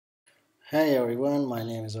Hey everyone, my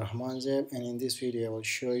name is Rahman Zeb, and in this video I will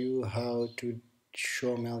show you how to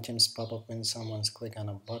show MailChimp's pop-up when someone's click on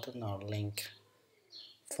a button or link.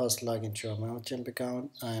 First, log into your MailChimp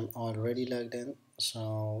account. I am already logged in,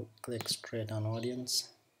 so click straight on audience,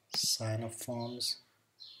 sign up forms,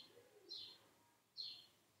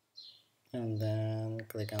 and then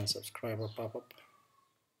click on subscriber pop-up.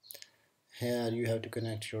 Here you have to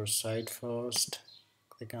connect your site first.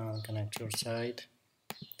 Click on connect your site,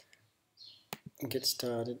 get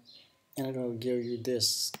started, and it will give you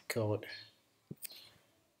this code.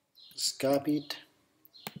 Just copy it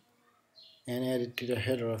and add it to the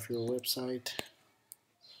header of your website.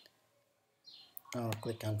 I'll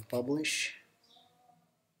click on publish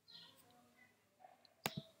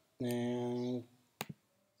and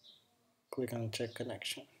click on check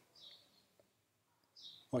connection.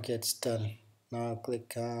 Okay, it's done. Now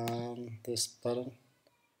click on this button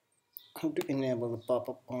to enable the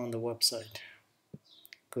pop-up on the website.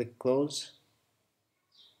 Click close.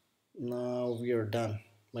 Now we are done,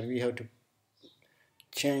 but we have to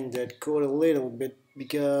change that code a little bit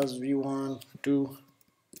because we want to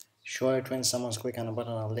show it when someone's click on a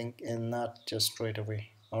button or link and not just straight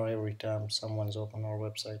away or every time someone's open our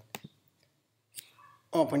website.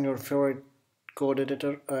 Open your favorite code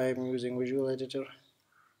editor. I'm using Visual Editor.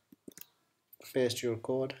 Paste your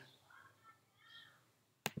code.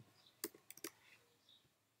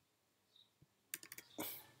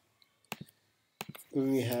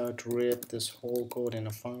 We have to wrap this whole code in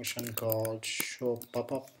a function called show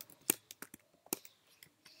popup.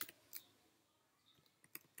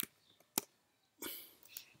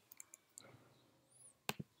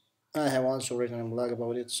 I have also written a blog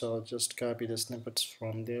about it, so I'll just copy the snippets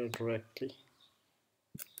from there directly.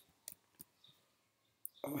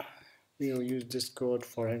 We will use this code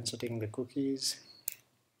for inserting the cookies.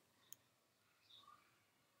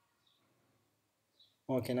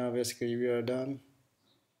 Okay, now basically we are done,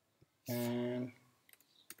 and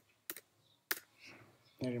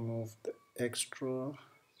remove the extra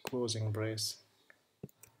closing brace.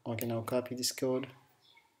 Okay, now copy this code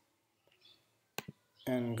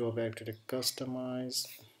and go back to the customize,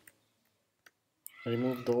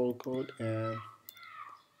 remove the old code and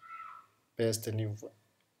paste the new one.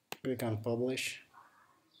 Click on publish.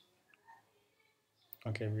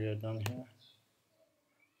 Okay, we are done here.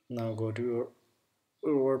 Now go to your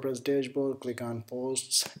WordPress dashboard, click on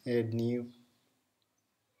posts, add new.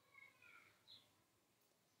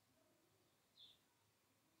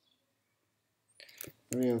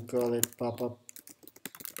 We'll call it pop-up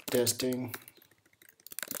testing,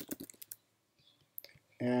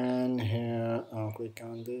 and here I'll click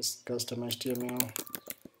on this custom HTML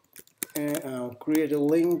and I'll create a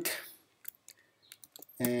link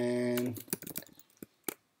and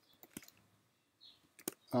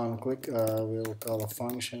I'll click, we'll call a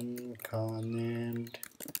function named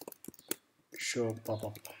show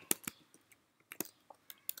popup.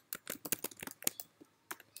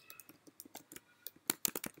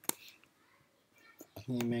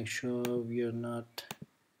 Make sure we are not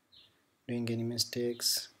doing any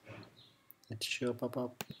mistakes. Let's show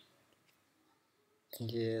popup.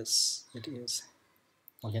 Yes, it is.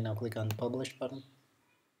 Okay, now click on publish button.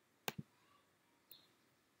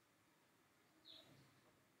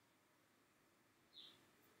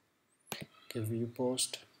 Okay, view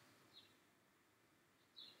post.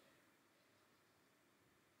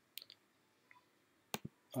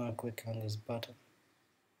 I'll click on this button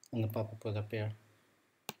and the pop-up will appear.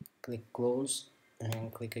 Click close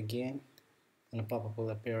and click again and the pop-up will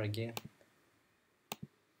appear again.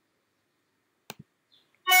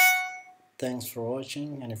 Thanks for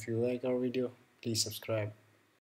watching, and if you like our video, please subscribe.